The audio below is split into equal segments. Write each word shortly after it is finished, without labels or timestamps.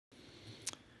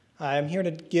Hi, I'm here to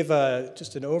give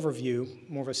just an overview,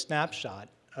 more of a snapshot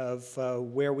of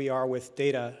where we are with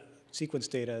data, sequence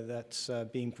data that's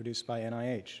being produced by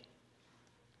NIH.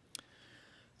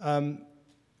 I'm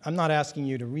not asking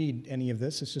you to read any of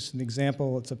this. It's just an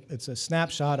example. It's a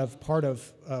snapshot of part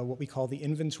of what we call the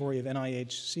inventory of NIH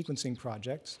sequencing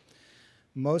projects.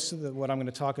 Most of what I'm going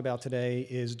to talk about today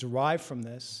is derived from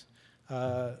this.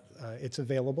 It's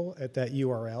available at that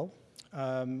URL.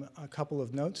 A couple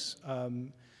of notes.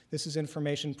 This is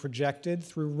information projected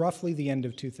through roughly the end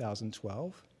of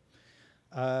 2012.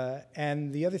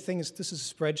 And the other thing is this is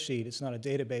a spreadsheet. It's not a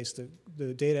database.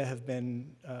 The data have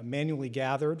been manually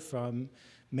gathered from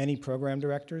many program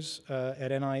directors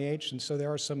at NIH, and so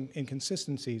there are some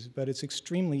inconsistencies, but it's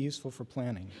extremely useful for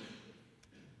planning.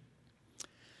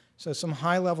 So some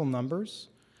high-level numbers.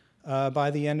 By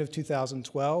the end of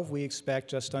 2012, we expect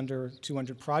just under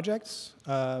 200 projects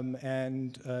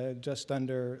and just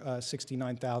under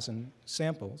 69,000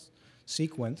 samples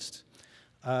sequenced.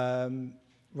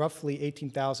 Roughly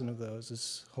 18,000 of those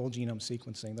is whole genome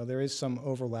sequencing, though there is some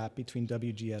overlap between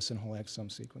WGS and whole exome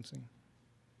sequencing.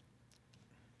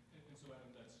 And so, Adam,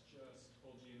 that's just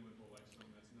whole genome and whole exome,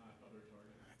 that's not other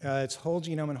targeted? It's whole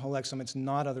genome and whole exome. It's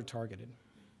not other targeted.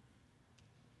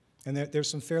 And there's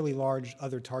some fairly large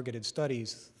other targeted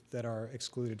studies that are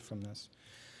excluded from this.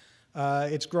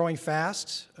 It's growing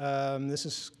fast. This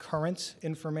is current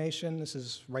information. This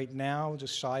is right now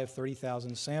just shy of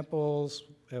 30,000 samples.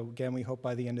 Again, we hope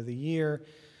by the end of the year,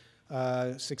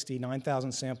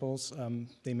 69,000 samples.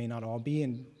 They may not all be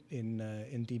in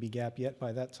dbGaP yet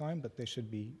by that time, but they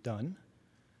should be done.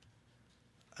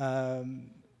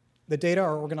 The data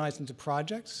are organized into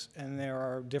projects, and there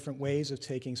are different ways of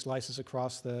taking slices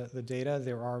across the data.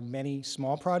 There are many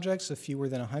small projects, of fewer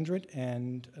than 100,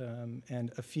 and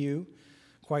a few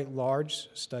quite large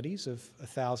studies of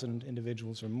 1,000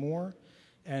 individuals or more.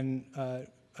 And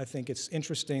I think it's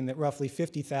interesting that roughly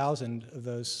 50,000 of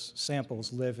those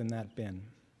samples live in that bin.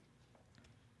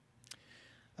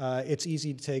 It's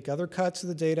easy to take other cuts of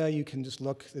the data. You can just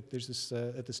look at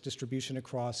this distribution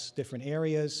across different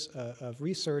areas of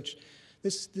research.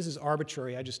 This is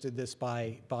arbitrary. I just did this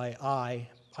by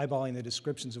eyeballing the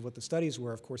descriptions of what the studies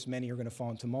were. Of course, many are going to fall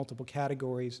into multiple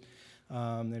categories.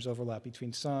 There's overlap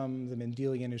between some. The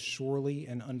Mendelian is surely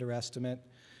an underestimate,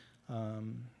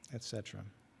 et cetera.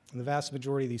 And the vast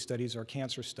majority of these studies are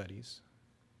cancer studies.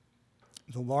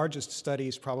 The largest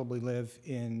studies probably live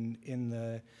in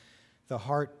the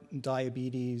heart,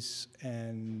 diabetes,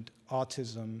 and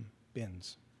autism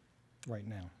bins right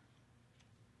now.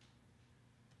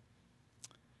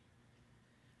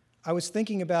 I was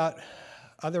thinking about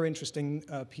other interesting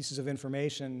pieces of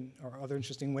information or other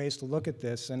interesting ways to look at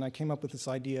this, and I came up with this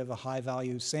idea of the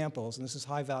high-value samples, and this is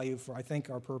high value for, I think,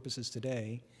 our purposes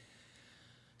today.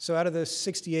 So out of the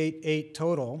 68,800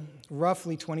 total,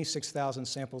 roughly 26,000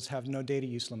 samples have no data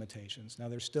use limitations. Now,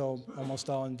 they're still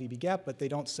almost all in dbGaP, but they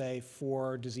don't say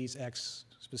for disease X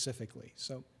specifically.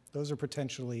 So those are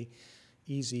potentially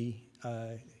easy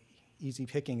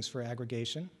pickings for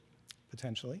aggregation,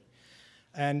 potentially.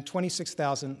 And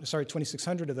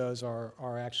 2,600 of those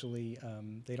are actually,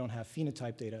 they don't have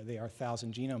phenotype data. They are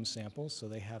 1,000 genome samples, so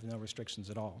they have no restrictions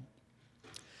at all.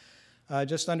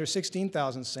 Just under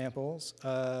 16,000 samples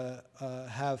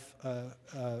have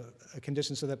a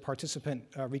condition so that participant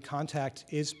recontact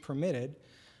is permitted,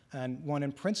 and one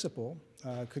in principle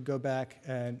could go back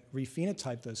and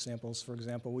rephenotype those samples. For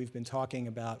example, we've been talking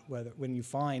about whether when you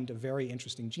find a very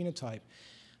interesting genotype,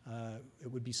 it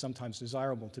would be sometimes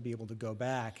desirable to be able to go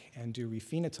back and do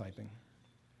rephenotyping.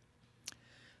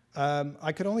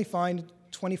 I could only find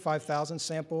 25,000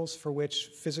 samples for which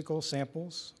physical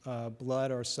samples,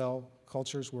 blood or cell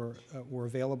cultures were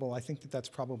available. I think that that's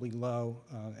probably low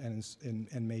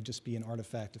and may just be an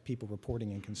artifact of people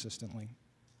reporting inconsistently.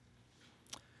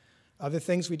 Other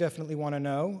things we definitely want to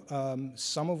know,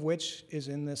 some of which is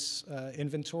in this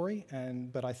inventory,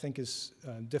 but I think is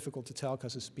difficult to tell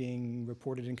because it's being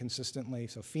reported inconsistently.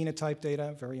 So phenotype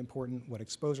data, very important. What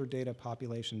exposure data,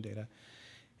 population data,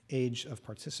 age of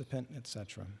participant, et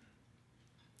cetera.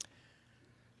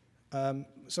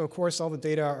 So, of course, all the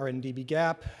data are in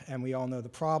dbGaP, and we all know the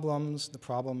problems. The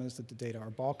problem is that the data are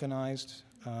balkanized.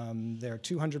 There are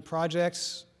 200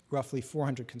 projects, roughly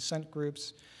 400 consent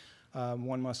groups.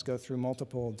 One must go through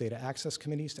multiple data access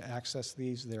committees to access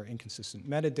these. There are inconsistent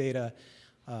metadata,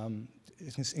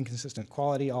 inconsistent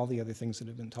quality, all the other things that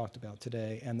have been talked about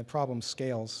today, and the problem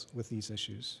scales with these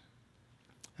issues.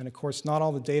 And, of course, not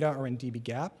all the data are in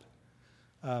dbGaP.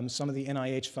 Some of the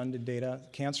NIH-funded data,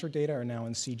 cancer data, are now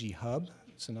in CG Hub.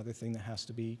 It's another thing that has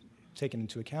to be taken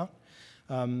into account.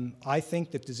 I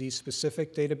think that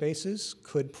disease-specific databases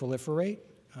could proliferate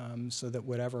so that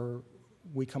whatever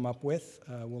we come up with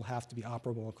will have to be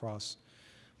operable across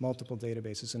multiple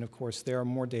databases. And of course, there are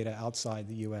more data outside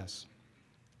the US.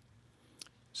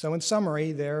 So in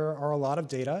summary, there are a lot of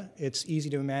data. It's easy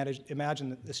to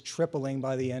imagine this tripling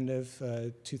by the end of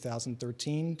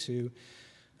 2013 to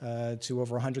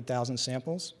over 100,000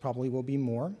 samples. Probably will be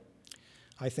more.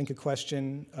 I think a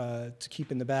question to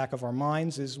keep in the back of our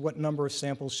minds is what number of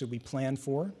samples should we plan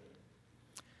for?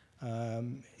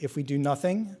 If we do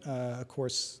nothing, of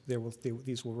course,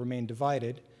 these will remain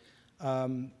divided.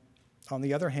 On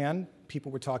the other hand,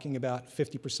 people were talking about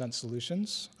 50%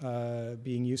 solutions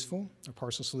being useful, or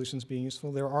partial solutions being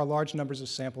useful. There are large numbers of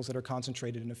samples that are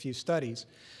concentrated in a few studies.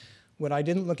 What I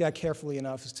didn't look at carefully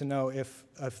enough is to know if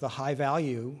the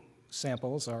high-value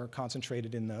samples are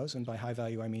concentrated in those, and by high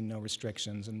value I mean no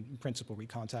restrictions and in principle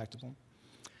recontactable.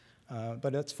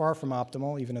 But it's far from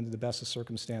optimal, even under the best of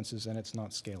circumstances, and it's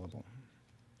not scalable.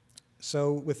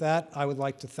 So with that, I would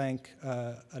like to thank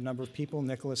a number of people,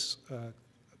 Nicholas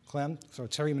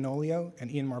Terry Manolio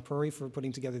and Ian Marpuri for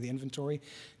putting together the inventory,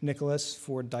 Nicholas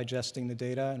for digesting the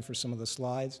data and for some of the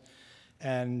slides,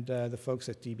 and the folks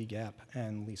at dbGaP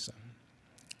and Lisa.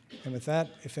 And with that,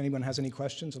 if anyone has any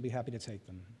questions, I'll be happy to take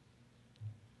them.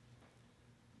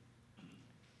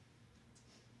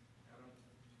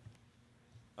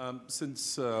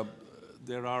 Since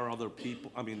there are other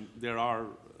people, I mean, there are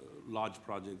large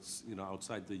projects,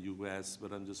 outside the U.S.,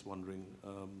 but I'm just wondering,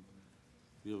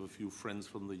 we have a few friends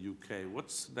from the UK.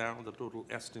 What's now the total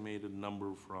estimated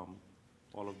number from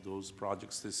all of those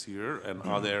projects this year? And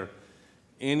are there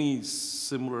any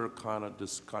similar kind of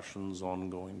discussions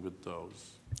ongoing with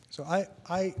those? So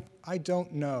I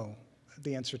don't know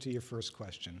the answer to your first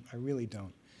question. I really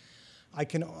don't. I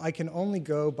can only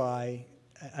go by,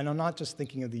 and I'm not just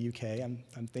thinking of the UK,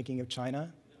 I'm thinking of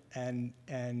China, and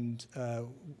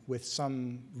with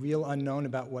some real unknown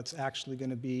about what's actually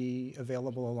going to be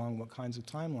available along what kinds of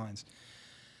timelines.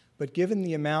 But given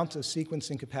the amount of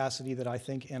sequencing capacity that I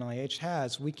think NIH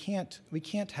has, we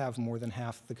can't have more than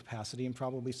half the capacity and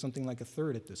probably something like a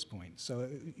third at this point. So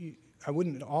I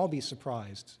wouldn't at all be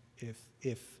surprised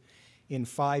if in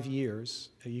 5 years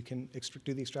you can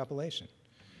do the extrapolation.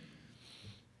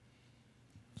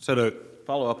 So to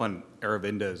follow up on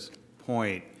Aravinda's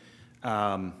point,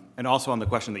 and also on the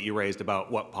question that you raised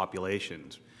about what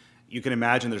populations, you can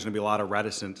imagine there's going to be a lot of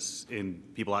reticence in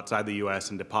people outside the U.S.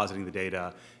 in depositing the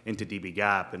data into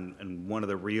dbGaP, and one of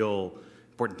the real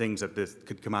important things that this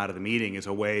could come out of the meeting is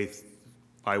a way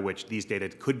by which these data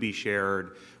could be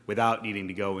shared without needing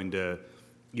to go into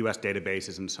U.S.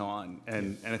 databases and so on.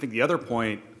 And I think the other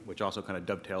point, which also kind of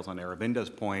dovetails on Aravinda's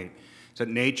point, is that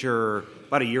Nature,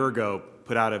 about a year ago,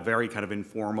 put out a very kind of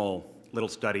informal little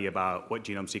study about what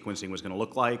genome sequencing was going to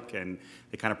look like, and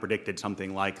they kind of predicted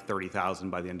something like 30,000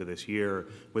 by the end of this year,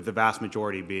 with the vast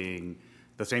majority being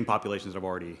the same populations that have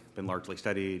already been largely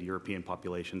studied, European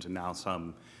populations, and now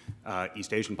some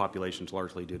East Asian populations,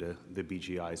 largely due to the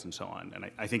BGIs and so on. And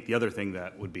I think the other thing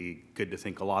that would be good to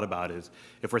think a lot about is,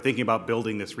 if we're thinking about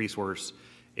building this resource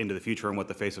into the future and what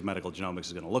the face of medical genomics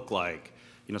is going to look like,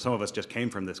 some of us just came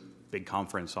from this big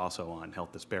conference also on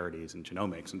health disparities and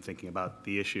genomics, and thinking about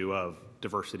the issue of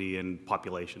diversity in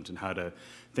populations and how to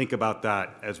think about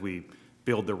that as we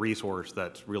build the resource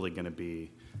that's really going to be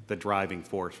the driving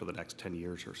force for the next 10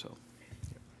 years or so.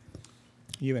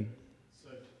 Ewan. So,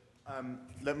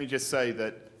 let me just say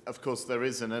that, of course, there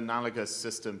is an analogous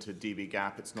system to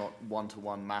dbGaP. It's not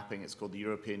one-to-one mapping. It's called the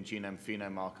European Genome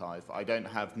Phenome Archive. I don't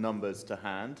have numbers to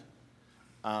hand.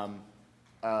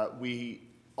 We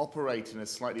operate in a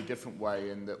slightly different way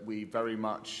in that we very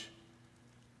much,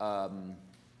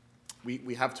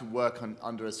 we have to work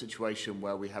under a situation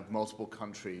where we have multiple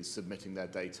countries submitting their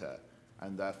data,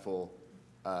 and therefore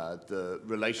the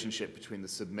relationship between the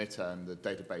submitter and the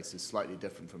database is slightly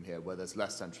different from here, where there's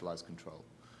less centralized control.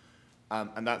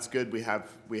 And that's good. We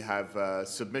have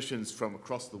submissions from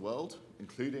across the world,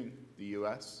 including the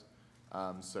US.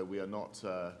 So we are not,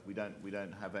 we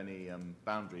don't have any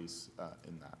boundaries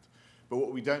in that. But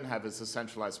what we don't have is a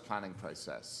centralized planning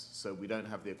process. So we don't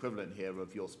have the equivalent here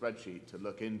of your spreadsheet to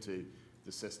look into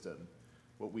the system.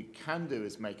 What we can do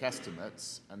is make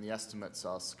estimates, and the estimates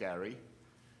are scary.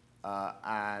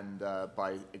 And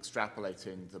by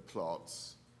extrapolating the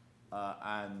plots,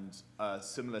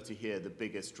 similar to here, the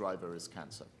biggest driver is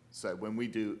cancer. So when we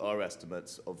do our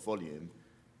estimates of volume,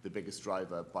 the biggest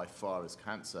driver by far is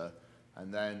cancer.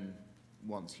 And then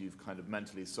once you've kind of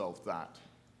mentally solved that,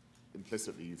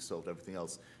 implicitly you've solved everything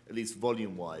else, at least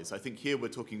volume-wise. I think here we're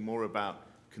talking more about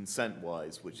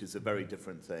consent-wise, which is a very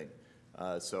different thing.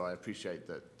 So I appreciate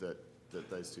that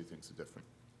those two things are different.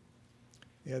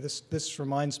 Yeah, this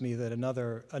reminds me that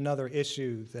another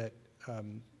issue that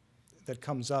that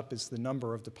comes up is the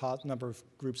number of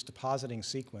groups depositing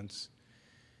sequence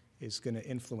is going to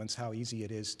influence how easy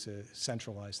it is to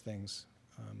centralize things.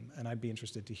 And I'd be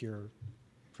interested to hear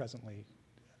presently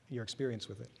your experience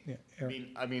with it. Yeah, Eric?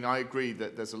 I mean, I agree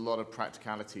that there's a lot of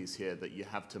practicalities here that you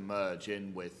have to merge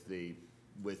in with the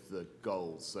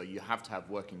goals. So you have to have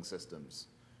working systems.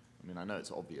 I mean, I know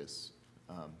it's obvious,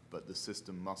 but the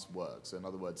system must work. So in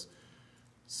other words,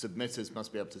 submitters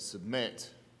must be able to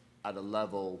submit at a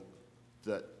level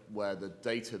where the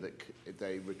data that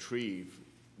they retrieve,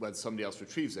 when somebody else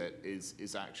retrieves it,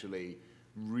 is actually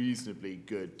reasonably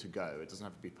good to go. It doesn't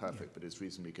have to be perfect, but it's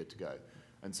reasonably good to go.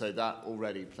 And so that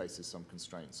already places some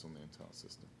constraints on the entire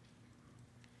system.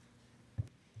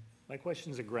 My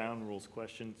question is a ground rules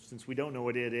question. Since we don't know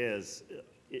what it is,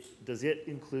 does it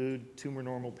include tumor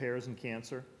normal pairs in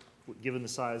cancer? Given the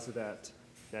size of that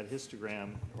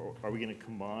histogram, or are we going to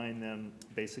combine them,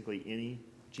 basically any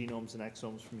genomes and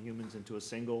exomes from humans into a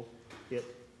single hit?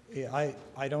 Yeah,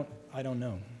 I don't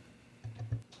know.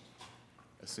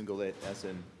 A single hit, as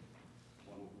in?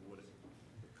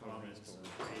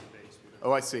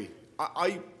 Oh, I see.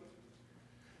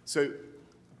 So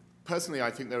personally, I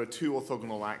think there are two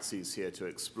orthogonal axes here to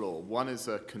explore. One is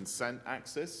a consent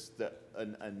axis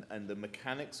and the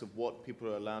mechanics of what people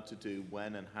are allowed to do,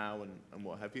 when and how and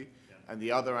what have you. Yeah. And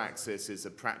the other axis is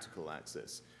a practical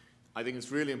axis. I think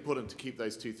it's really important to keep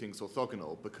those two things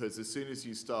orthogonal, because as soon as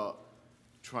you start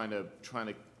trying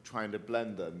to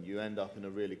blend them, you end up in a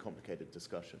really complicated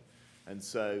discussion. And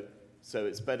so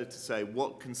it's better to say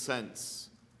what consents.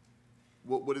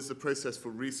 What is the process for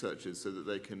researchers so that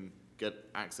they can get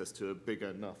access to a big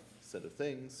enough set of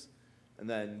things? And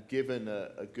then, given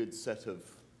a good set of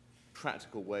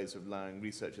practical ways of allowing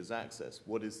researchers access,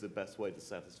 what is the best way to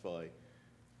satisfy,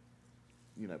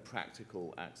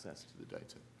 practical access to the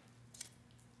data?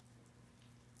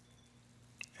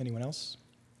 Anyone else?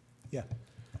 Yeah.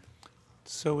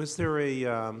 So is there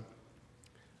an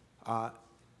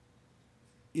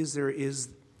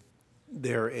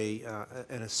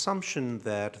assumption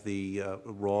that the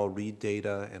raw read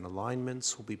data and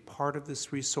alignments will be part of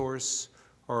this resource,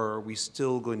 or are we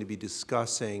still going to be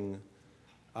discussing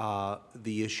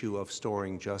the issue of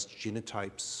storing just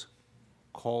genotypes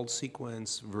called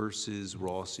sequence versus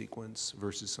raw sequence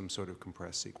versus some sort of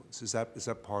compressed sequence? Is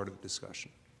that part of the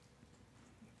discussion?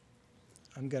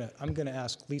 I'm gonna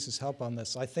ask Lisa's help on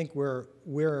this. I think we're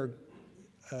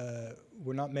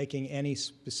not making any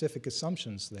specific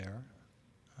assumptions there.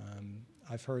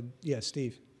 I've heard, yeah,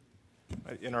 Steve.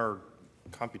 In our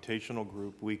computational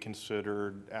group, we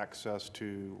considered access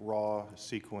to raw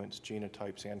sequence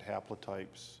genotypes and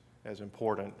haplotypes as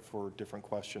important for different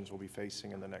questions we'll be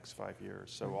facing in the next 5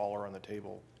 years. So all are on the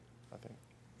table, I think.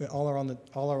 All are on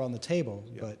the table,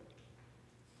 Yeah.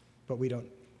 but we don't.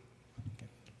 Okay.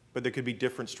 But there could be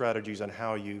different strategies on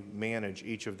how you manage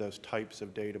each of those types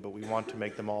of data, but we want to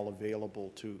make them all available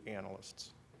to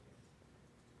analysts.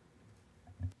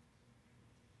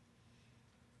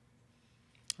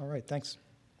 All right, thanks.